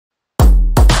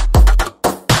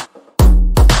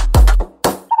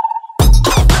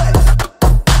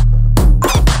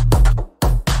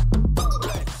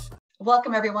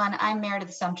Welcome, everyone. I'm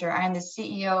Meredith Sumpter. I'm the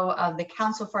CEO of the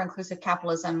Council for Inclusive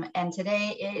Capitalism, and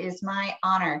today it is my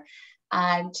honor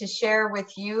to share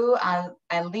with you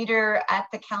a leader at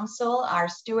the Council, our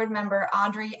steward member,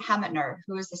 Audrey Hametner,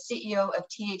 who is the CEO of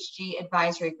THG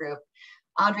Advisory Group.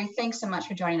 Audrey, thanks so much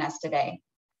for joining us today.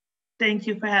 Thank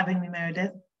you for having me,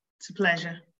 Meredith. It's a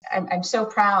pleasure. I'm so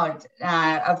proud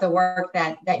of the work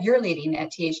that you're leading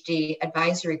at THG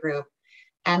Advisory Group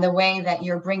and the way that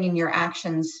you're bringing your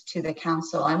actions to the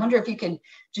council. I wonder if you could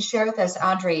just share with us,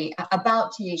 Audrey,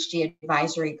 about THG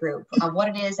Advisory Group, what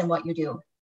it is and what you do.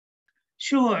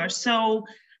 Sure. So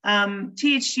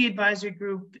THG Advisory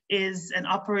Group is an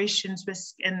operations,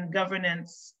 risk, and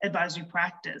governance advisory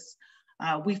practice.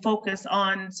 We focus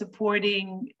on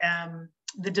supporting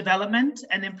the development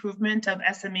and improvement of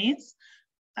SMEs.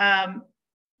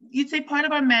 You'd say part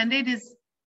of our mandate is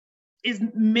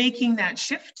making that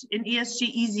shift in ESG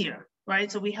easier,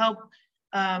 right? So we help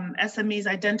SMEs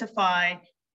identify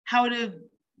how to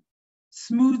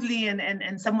smoothly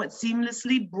and somewhat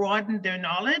seamlessly broaden their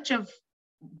knowledge of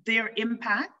their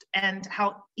impact and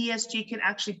how ESG can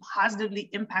actually positively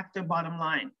impact their bottom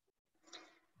line.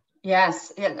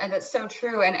 Yes, yeah, and that's so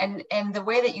true. And the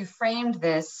way that you framed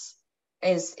this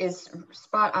is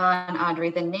spot on, Audrey.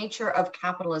 The nature of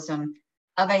capitalism,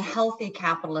 of a healthy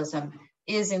capitalism,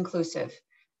 is inclusive.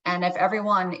 And if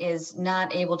everyone is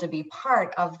not able to be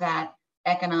part of that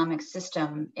economic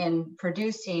system in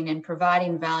producing and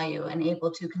providing value and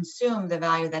able to consume the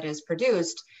value that is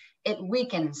produced, it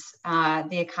weakens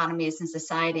the economies and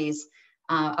societies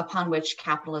upon which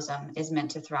capitalism is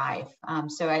meant to thrive.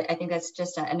 So I think that's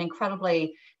just an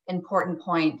incredibly important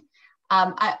point.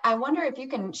 I wonder if you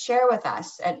can share with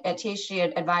us at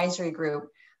THG Advisory Group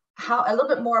a little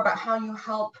bit more about how you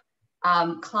help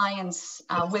clients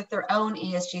with their own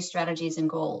ESG strategies and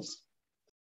goals.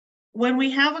 When we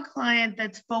have a client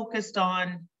that's focused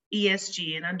on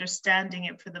ESG and understanding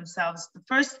it for themselves, the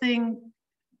first thing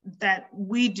that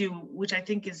we do, which I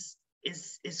think is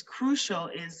crucial,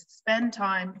 is spend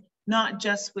time not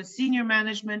just with senior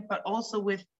management, but also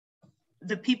with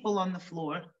the people on the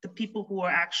floor, the people who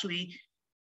are actually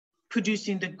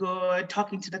producing the good,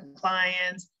 talking to the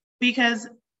clients, because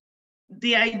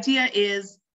the idea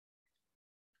is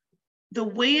the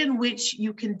way in which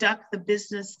you conduct the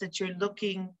business that you're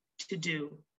looking to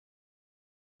do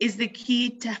is the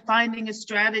key to finding a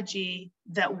strategy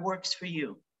that works for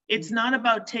you. It's not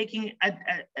about taking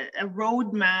a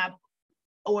roadmap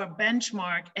or a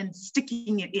benchmark and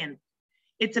sticking it in.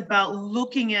 It's about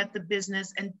looking at the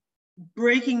business and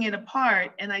breaking it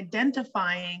apart and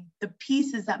identifying the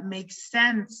pieces that make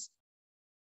sense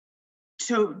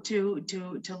to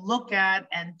look at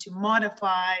and to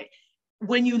modify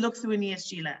when you look through an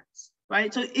ESG lens,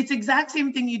 right? So it's the exact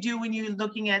same thing you do when you're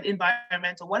looking at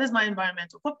environmental. What is my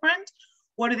environmental footprint?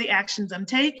 What are the actions I'm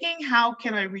taking? How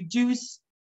can I reduce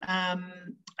a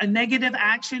negative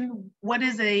action? What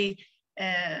is a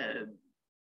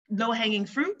low-hanging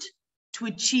fruit to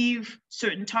achieve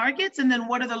certain targets? And then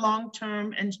what are the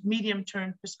long-term and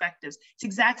medium-term perspectives? It's the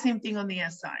exact same thing on the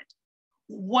S side.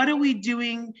 What are we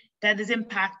doing that is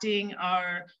impacting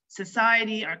our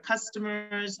society, our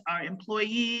customers, our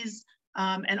employees,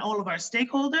 and all of our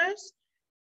stakeholders?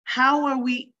 How are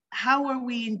we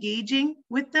engaging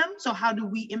with them? So how do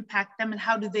we impact them and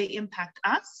how do they impact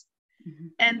us? Mm-hmm.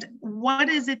 And what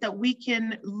is it that we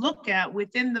can look at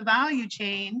within the value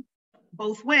chain,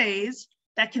 both ways,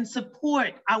 that can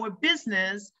support our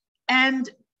business, and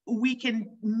we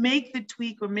can make the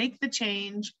tweak or make the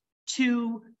change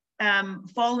to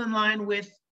fall in line with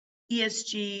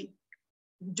ESG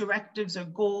directives or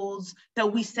goals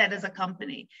that we set as a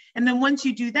company. And then once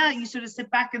you do that, you sort of sit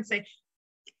back and say,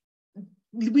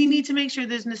 we need to make sure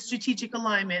there's a strategic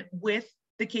alignment with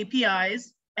the KPIs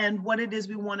and what it is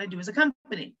we want to do as a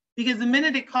company. Because the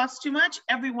minute it costs too much,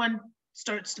 everyone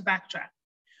starts to backtrack.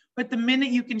 But the minute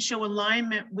you can show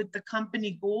alignment with the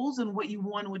company goals and what you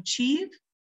want to achieve,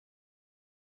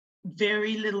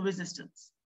 very little resistance.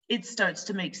 It starts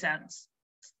to make sense.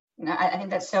 I think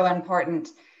that's so important.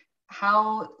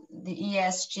 How the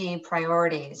ESG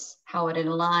priorities, how it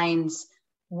aligns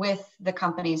with the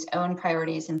company's own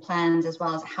priorities and plans, as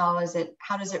well as how does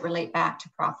it relate back to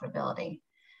profitability?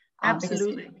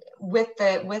 Absolutely. With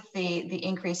the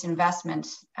increased investment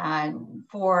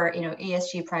for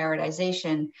ESG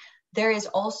prioritization, there is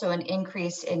also an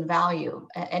increase in value.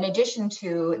 In addition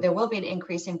to, there will be an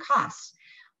increase in costs,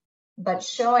 but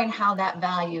showing how that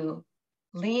value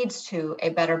leads to a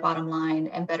better bottom line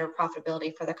and better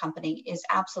profitability for the company is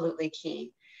absolutely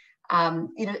key.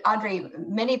 Audrey,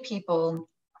 many people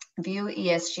view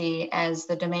ESG as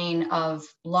the domain of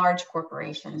large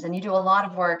corporations, and you do a lot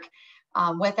of work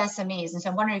with SMEs. And so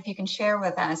I'm wondering if you can share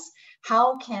with us,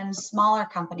 how can smaller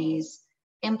companies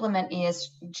implement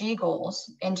ESG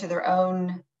goals into their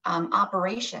own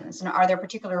operations? And are there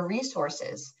particular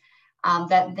resources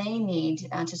that they need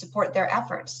to support their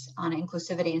efforts on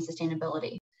inclusivity and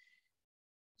sustainability?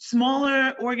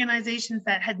 Smaller organizations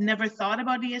that had never thought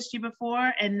about ESG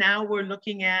before, and now we're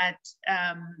looking at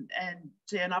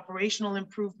an operational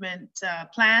improvement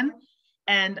plan,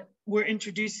 and we're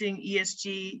introducing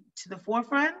ESG to the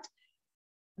forefront.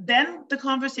 Then the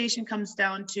conversation comes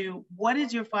down to, what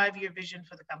is your 5-year vision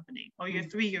for the company, or your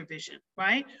 3-year vision,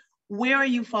 right? Where are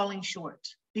you falling short?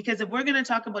 Because if we're going to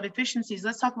talk about efficiencies,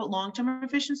 let's talk about long-term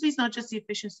efficiencies, not just the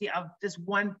efficiency of this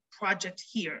one project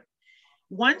here.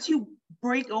 Once you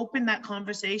break open that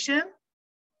conversation,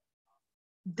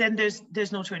 then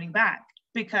there's no turning back,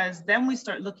 because then we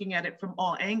start looking at it from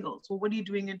all angles. Well, what are you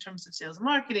doing in terms of sales and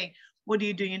marketing? What are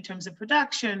you doing in terms of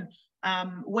production?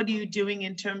 What are you doing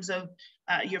in terms of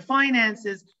your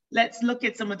finances? Let's look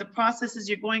at some of the processes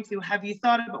you're going through. Have you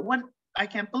thought about what? I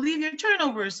can't believe your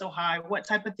turnover is so high. What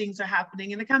type of things are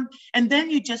happening in the company? And then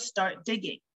you just start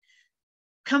digging.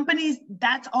 Companies,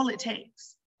 that's all it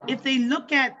takes. If they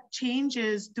look at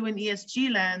changes through an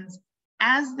ESG lens,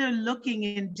 as they're looking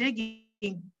and digging,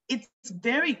 it's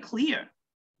very clear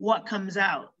what comes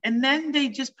out. And then they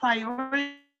just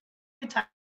prioritize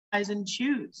and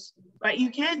choose, right? You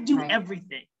can't do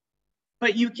everything,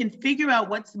 but you can figure out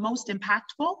what's most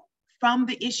impactful from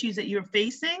the issues that you're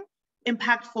facing,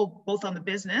 impactful both on the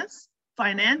business,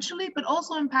 financially, but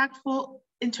also impactful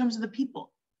in terms of the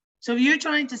people. So if you're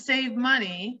trying to save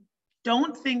money,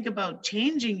 don't think about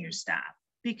changing your staff,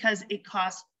 because it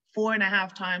costs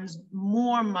 4.5 times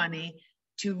more money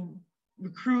to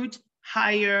recruit,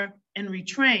 hire, and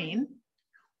retrain.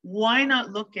 Why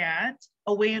not look at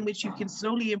a way in which you can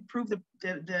slowly improve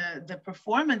the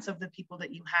performance of the people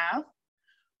that you have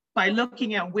by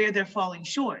looking at where they're falling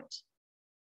short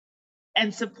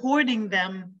and supporting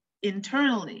them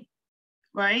internally,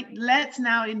 right? Let's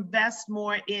now invest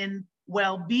more in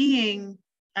well-being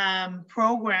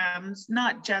programs,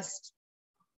 not just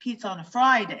pizza on a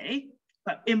Friday,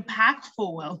 but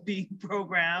impactful well-being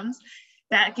programs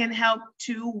that can help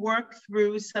to work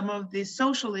through some of the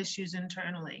social issues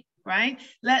internally, right?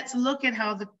 Let's look at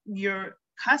how your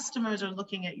customers are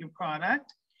looking at your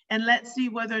product, and let's see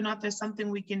whether or not there's something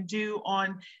we can do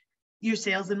on your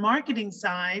sales and marketing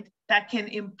side that can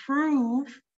improve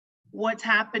what's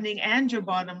happening and your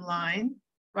bottom line,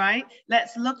 right?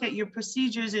 Let's look at your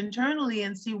procedures internally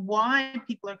and see why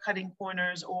people are cutting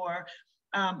corners, or,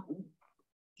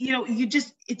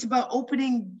 it's about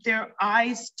opening their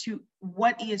eyes to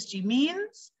what ESG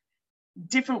means,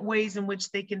 different ways in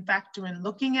which they can factor in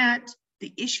looking at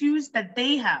the issues that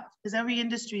they have, because every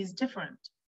industry is different.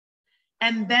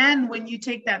 And then when you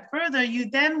take that further, you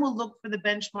then will look for the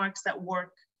benchmarks that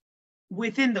work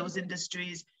within those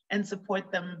industries and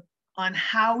support them on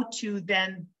how to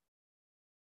then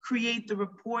create the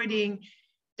reporting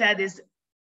that is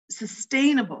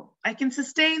sustainable. I can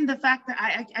sustain the fact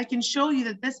that I can show you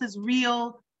that this is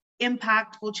real,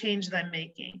 impactful change that I'm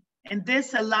making. And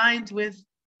this aligns with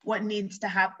what needs to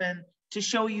happen to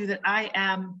show you that I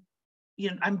am,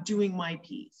 I'm doing my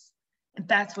piece. And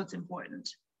that's what's important.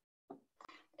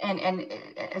 And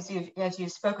as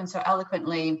you've spoken so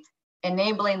eloquently,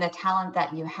 enabling the talent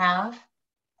that you have,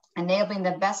 enabling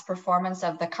the best performance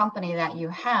of the company that you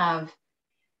have,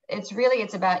 it's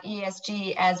about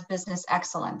ESG as business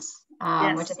excellence,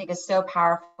 yes, which I think is so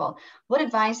powerful. What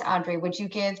advice, Audrey, would you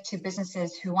give to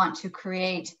businesses who want to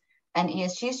create an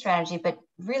ESG strategy, but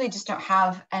really just don't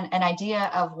have an idea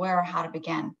of where or how to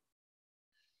begin?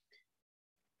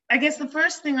 I guess the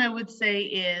first thing I would say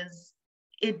is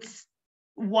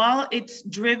while it's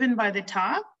driven by the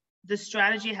top, the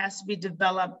strategy has to be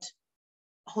developed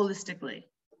holistically.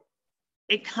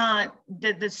 It can't,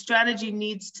 the strategy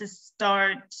needs to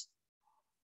start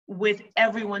with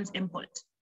everyone's input,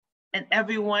 and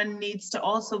everyone needs to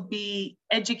also be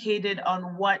educated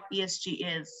on what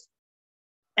ESG is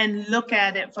and look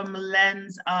at it from a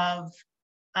lens of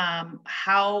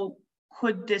how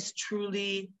could this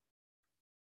truly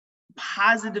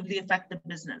positively affect the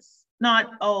business.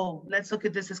 Not, oh, let's look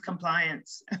at this as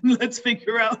compliance and let's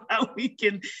figure out how we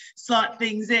can slot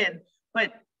things in,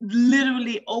 but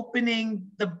literally opening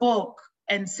the book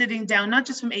and sitting down, not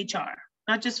just from HR,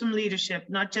 not just from leadership,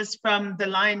 not just from the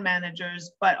line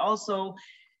managers, but also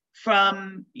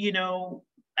from,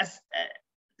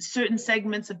 certain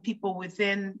segments of people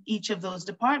within each of those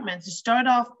departments. Start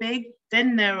off big,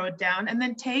 then narrow it down, and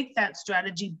then take that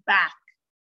strategy back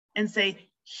and say,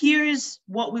 here's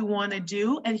what we want to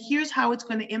do, and here's how it's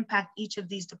going to impact each of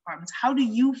these departments. How do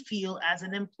you feel as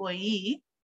an employee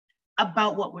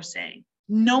about what we're saying?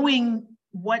 Knowing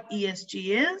what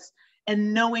ESG is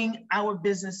and knowing our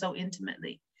business so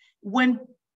intimately. When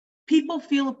people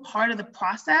feel a part of the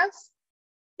process,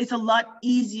 it's a lot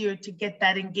easier to get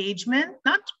that engagement,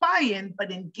 not buy-in,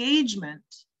 but engagement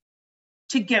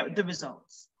to get the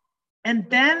results. And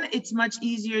then it's much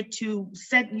easier to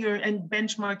set your and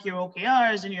benchmark your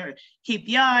OKRs and your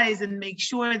KPIs and make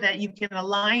sure that you can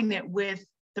align it with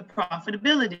the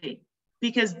profitability,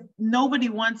 because nobody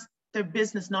wants their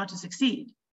business not to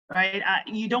succeed, right?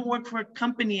 You don't work for a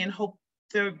company and hope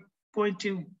they're going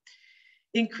to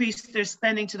increase their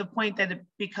spending to the point that it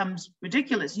becomes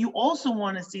ridiculous. You also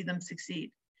want to see them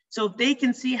succeed. So if they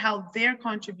can see how their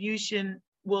contribution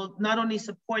will not only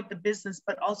support the business,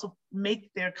 but also make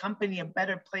their company a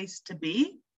better place to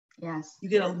be, yes, you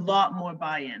get a lot more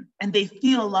buy-in and they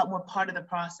feel a lot more part of the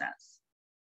process.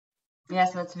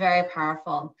 Yes, that's very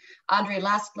powerful. Audrey,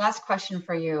 last question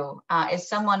for you. As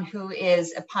someone who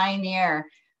is a pioneer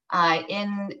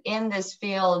in this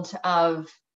field of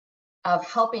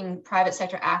helping private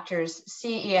sector actors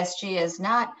see ESG as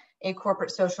not a corporate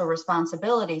social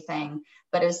responsibility thing,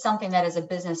 but as something that is a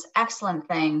business excellent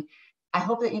thing, I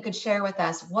hope that you could share with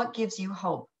us what gives you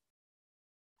hope.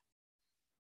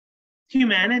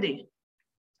 Humanity,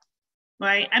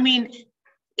 right? I mean,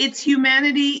 it's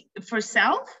humanity for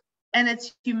self and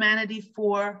it's humanity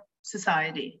for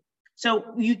society.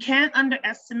 So you can't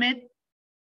underestimate,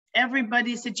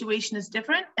 everybody's situation is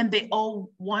different and they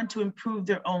all want to improve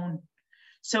their own.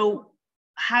 So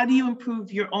how do you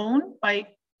improve your own? By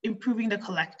improving the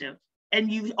collective. And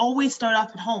you always start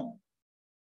off at home.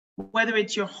 Whether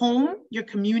it's your home, your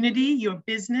community, your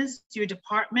business, your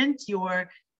department, your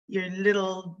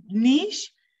little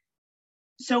niche.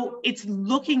 So it's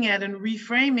looking at and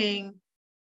reframing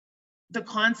the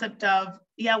concept of,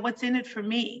 yeah, what's in it for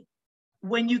me?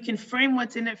 When you can frame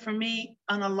what's in it for me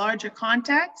on a larger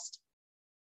context,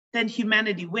 then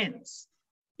humanity wins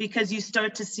because you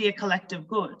start to see a collective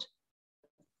good.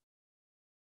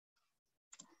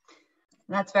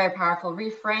 That's very powerful.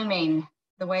 Reframing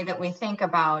the way that we think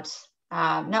about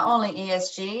not only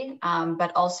ESG,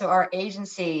 but also our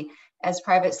agency as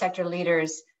private sector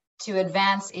leaders to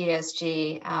advance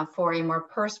ESG for a more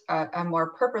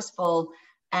purposeful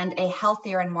and a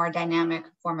healthier and more dynamic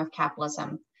form of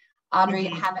capitalism. Audrey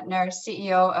Hametner,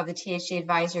 CEO of the THG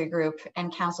Advisory Group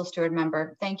and Council Steward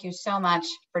member, thank you so much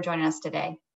for joining us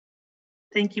today.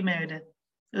 Thank you, Meredith.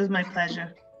 It was my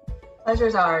pleasure.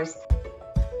 Pleasure's ours.